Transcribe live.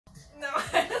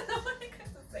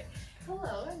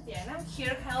Diana. I'm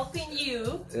here helping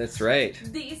you. That's right.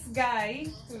 This guy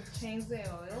to change the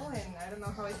oil, and I don't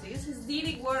know how it is. His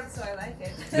did work, so I like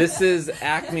it. This is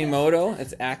Acme Moto.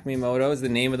 It's Acme Moto is the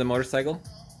name of the motorcycle.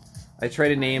 I try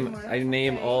to name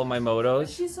all my motos. But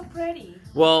she's so pretty.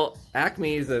 Well,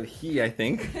 Acme is a he, I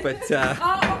think, but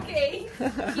oh, okay.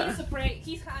 He's so pretty.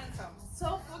 He's handsome.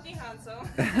 So fucking handsome.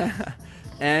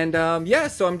 And yeah,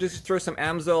 so I'm just throw some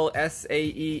AMSOIL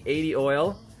SAE80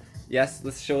 oil. Yes,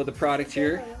 let's show the product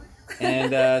here.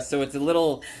 And so it's a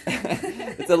little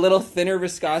thinner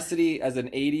viscosity as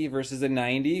an 80 versus a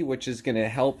 90, which is going to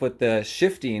help with the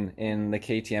shifting in the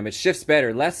KTM. It shifts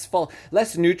better, less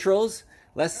neutrals,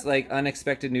 less like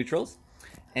unexpected neutrals.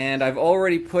 And I've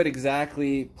already put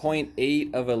exactly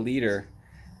 0.8 of a liter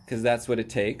because that's what it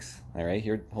takes. All right,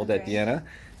 here, hold that, Deanna.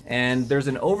 And there's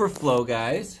an overflow,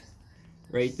 guys,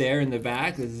 right there in the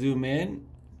back. Let's zoom in.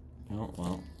 Oh,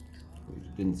 well,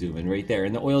 didn't zoom in right there.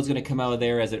 And the oil's going to come out of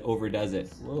there as it overdoes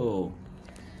it. Whoa.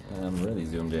 I'm really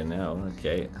zoomed in now.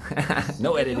 Okay.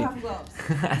 No editing.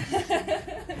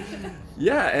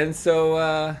 Yeah, and so...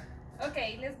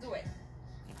 okay, let's do it.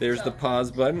 There's the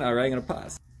pause button. All right, I'm going to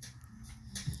pause.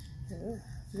 Oh,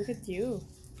 look at you.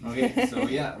 Okay, so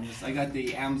yeah, I got the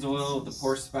AMSOIL, the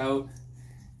pour spout,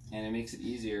 and it makes it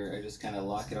easier. I just kind of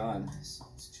lock it on.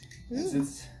 And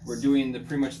since we're doing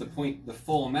pretty much the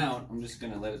full amount, I'm just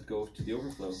gonna let it go to the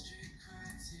overflow.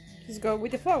 Just go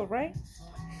with the flow, right?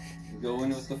 Go in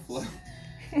with the flow.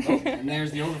 Oh, and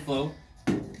there's the overflow.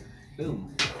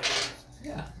 Boom.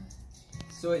 Yeah.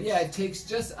 So yeah, it takes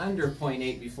just under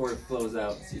 0.8 before it flows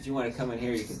out. So if you want to come in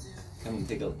here, you can come and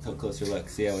take a closer look.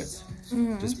 See how it's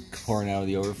just pouring out of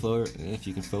the overflow, if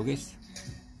you can focus.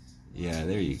 Yeah,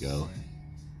 there you go.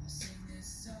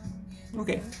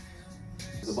 Okay.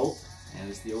 The bolt, and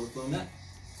it's the overflow nut.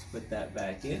 Put that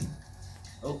back in.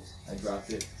 Oh, I dropped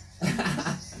it.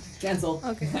 Cancel.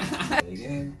 Okay.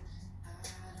 Again.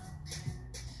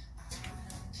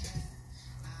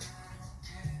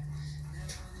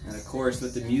 And of course,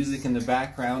 with the music in the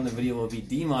background, the video will be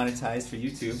demonetized for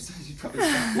YouTube, so you should probably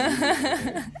stop the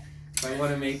music. If I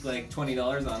want to make like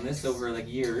 $20 on this over like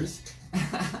years.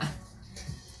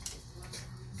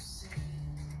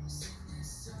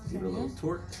 Give it a little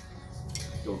torque.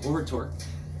 Don't over torque.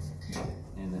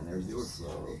 And then there's the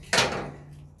overflow. Okay.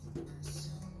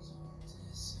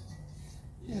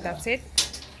 Yeah. That's it.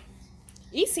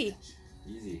 Easy.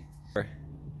 Easy.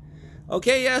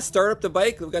 Okay, yeah, start up the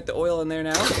bike. We've got the oil in there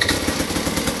now.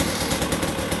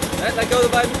 Alright, let go of the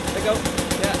button. Let go.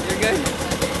 Yeah, you're good.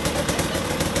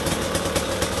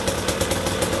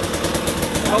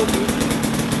 Oh,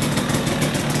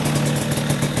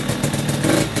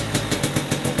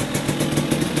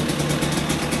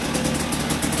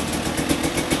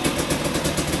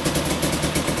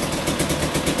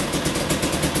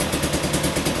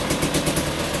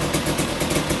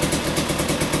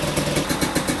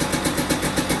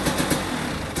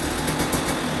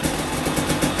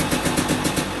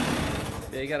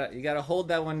 you gotta hold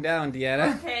that one down,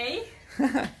 Deanna. Okay.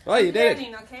 Well, you did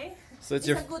it. Okay. So it's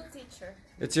a good teacher.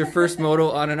 It's your first moto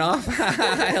on and off.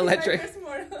 Electric. First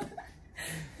moto.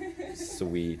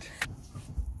 Sweet.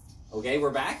 Okay, we're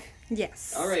back.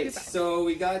 Yes. All right. So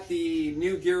we got the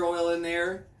new gear oil in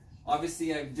there.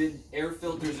 Obviously, I did air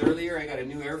filters earlier. I got a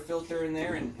new air filter in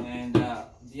there, and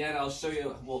Deanna, I'll show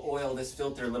you. We'll oil this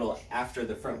filter a little after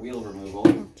the front wheel removal.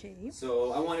 Okay.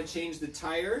 So I want to change the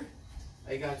tire.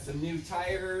 I got some new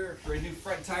tire for a new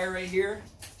front tire right here.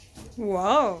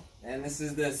 Wow. And this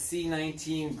is the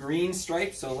C19 green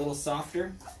stripe, so a little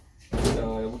softer.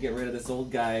 So we'll get rid of this old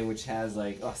guy, which has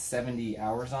like 70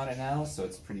 hours on it now, so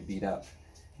it's pretty beat up.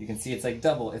 You can see it's like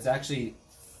double. It's actually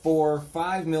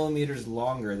 5 millimeters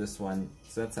longer, this one.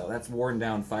 So that's worn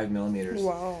down 5 millimeters.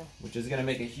 Wow. Which is going to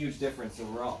make a huge difference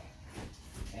overall.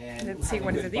 And let's see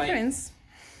what is the difference.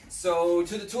 So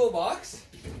to the toolbox.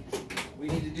 We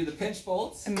need to do the pinch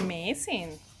bolts.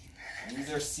 Amazing. And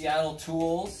these are Seattle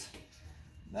Tools.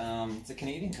 It's a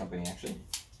Canadian company, actually.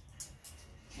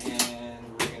 And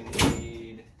we're going to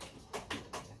need, I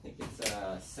think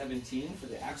it's 17 for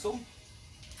the axle.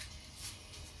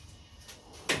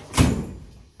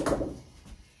 So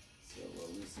we'll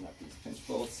loosen up these pinch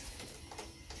bolts.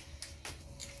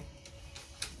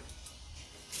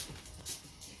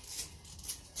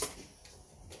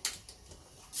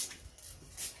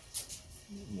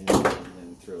 And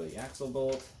then throw the axle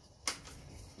bolt.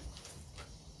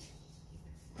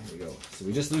 There we go. So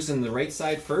we just loosen the right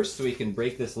side first so we can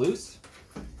break this loose.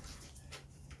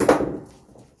 And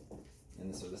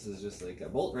so this is just like a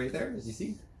bolt right there, as you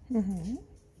see.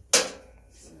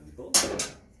 Simple.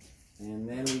 And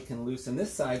then we can loosen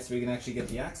this side so we can actually get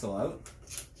the axle out.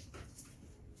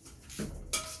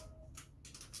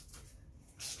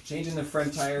 Changing the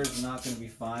front tires is not going to be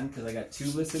fun because I got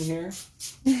tubeless in here.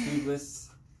 Tubeless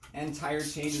and tire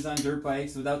changes on dirt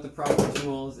bikes without the proper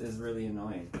tools is really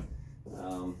annoying.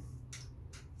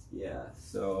 Yeah,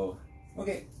 so,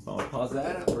 okay, I'll pause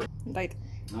that up. Right.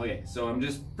 Okay, so I'm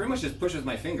just pretty much just push with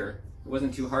my finger. It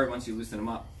wasn't too hard once you loosen them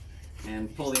up.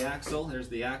 And pull the axle, there's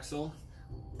the axle.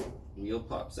 Wheel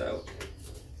pops out.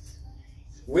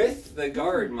 With the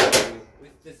guard, mind you,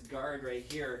 with this guard right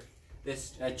here,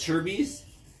 this Chirby's,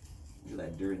 look at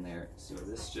that dirt in there. So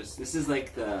this is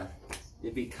like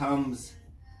it becomes,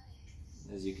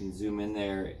 as you can zoom in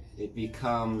there, it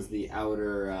becomes the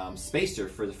outer spacer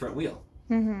for the front wheel.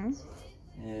 Mm-hmm.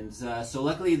 And so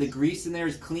luckily the grease in there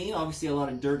is clean. Obviously a lot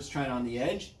of dirt's trying on the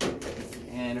edge.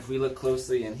 And if we look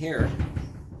closely in here,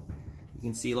 you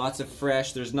can see lots of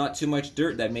fresh, there's not too much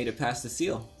dirt that made it past the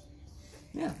seal.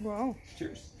 Yeah. Wow.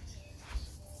 Cheers.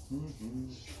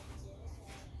 Mm-hmm.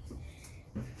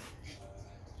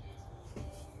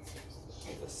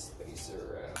 The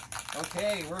spacer.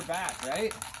 Okay, we're back,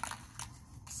 right?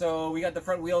 So we got the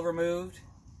front wheel removed.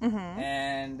 Mm-hmm.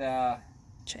 And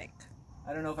check.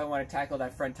 I don't know if I want to tackle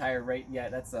that front tire right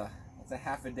yet. That's a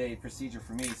half a day procedure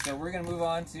for me. So we're going to move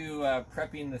on to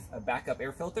prepping a backup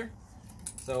air filter.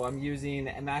 So I'm using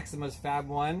Maxima's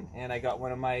FAB-1, and I got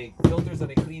one of my filters that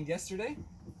I cleaned yesterday.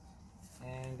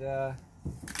 And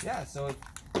yeah, so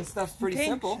this stuff's pretty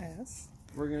simple. Yes.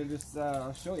 We're going to just,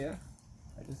 I'll show you.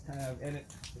 I just kind of, and it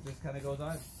just kind of goes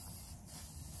on.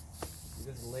 You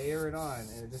just layer it on,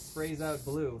 and it just sprays out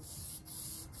blue.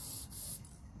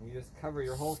 You just cover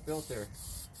your whole filter.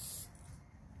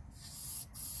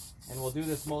 And we'll do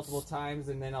this multiple times,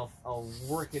 and then I'll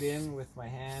work it in with my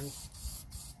hands.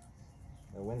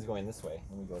 The wind's going this way.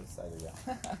 Let me go this side of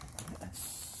that.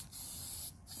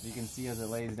 You can see as it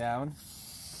lays down.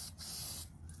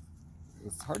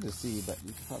 It's hard to see, but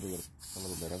you can probably get a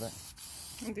little bit of it.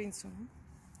 I'm doing so.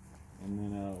 And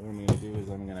then what I'm going to do is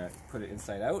I'm going to put it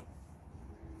inside out.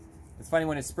 It's funny,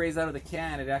 when it sprays out of the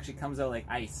can, it actually comes out like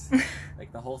ice.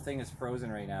 Like the whole thing is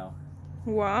frozen right now.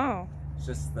 Wow. It's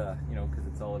just the, you know, because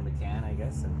it's all in the can, I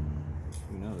guess, and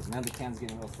who knows. Now the can's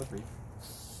getting a little slippery.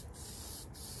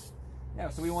 Yeah,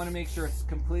 so we want to make sure it's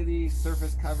completely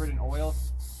surface covered in oil.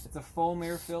 It's a foam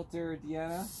air filter,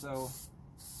 Deanna, so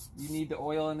you need the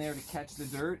oil in there to catch the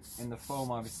dirt, and the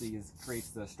foam obviously creates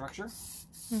the structure.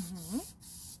 Mm-hmm.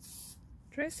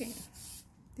 Interesting.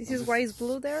 This is why it's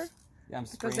blue there? Yeah, I'm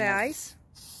because the ice?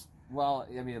 Well,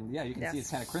 I mean, yeah, you can see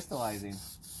it's kind of crystallizing.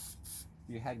 If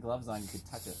you had gloves on, you could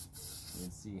touch it. You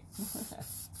can see.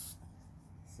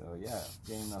 So yeah,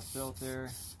 getting the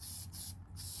filter.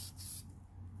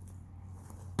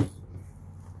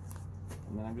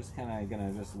 And then I'm just kind of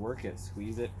gonna just work it,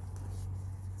 squeeze it.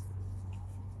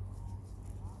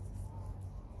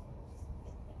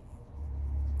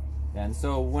 And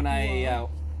so when I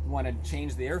want to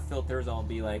change the air filters, I'll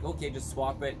be like, okay, just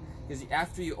swap it. Because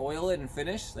after you oil it and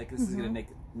finish, like this is going to take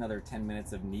another 10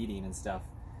 minutes of kneading and stuff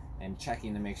and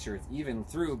checking to make sure it's even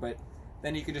through. But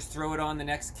then you can just throw it on the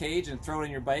next cage and throw it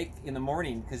on your bike in the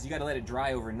morning, because you got to let it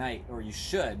dry overnight, or you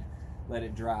should let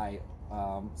it dry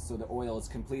so the oil is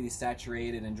completely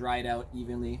saturated and dried out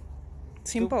evenly.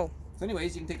 Simple. So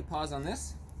anyways, you can take a pause on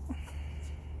this.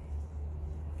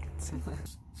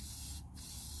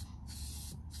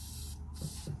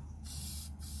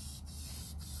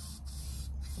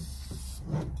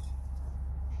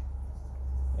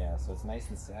 Yeah, so it's nice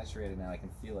and saturated now. I can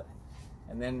feel it.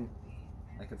 And then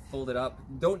I could fold it up.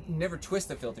 Never twist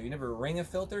a filter. You never wring a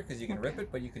filter, because you can rip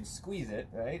it, but you can squeeze it,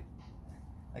 right?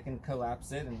 I can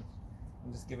collapse it and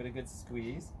just give it a good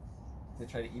squeeze to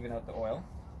try to even out the oil.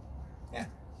 Yeah.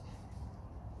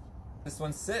 This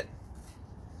one sit.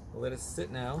 We'll let it sit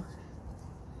now,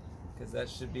 because that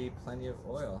should be plenty of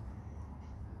oil.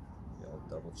 Maybe I'll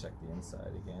double check the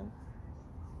inside again.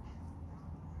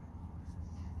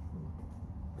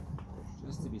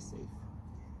 Just to be safe.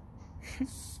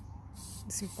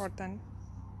 It's important.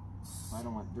 I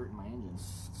don't want dirt in my engine.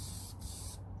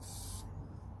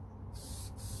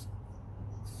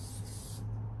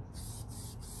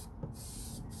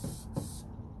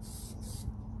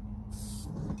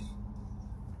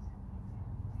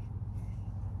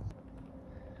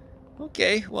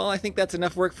 Okay, well, I think that's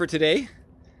enough work for today.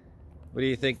 What do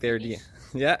you think there, Dia?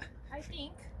 Yeah? I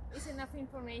think it's enough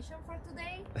information for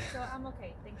today, so I'm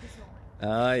okay. Thank you so much.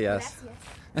 Yes.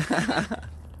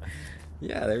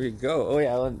 Yeah, there you go. Oh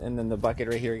yeah, and then the bucket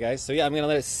right here, guys. So yeah, I'm gonna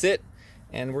let it sit,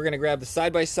 and we're gonna grab the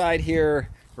side-by-side here,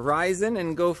 RYzen,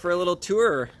 and go for a little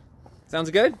tour. Sounds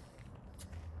good?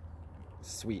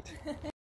 Sweet.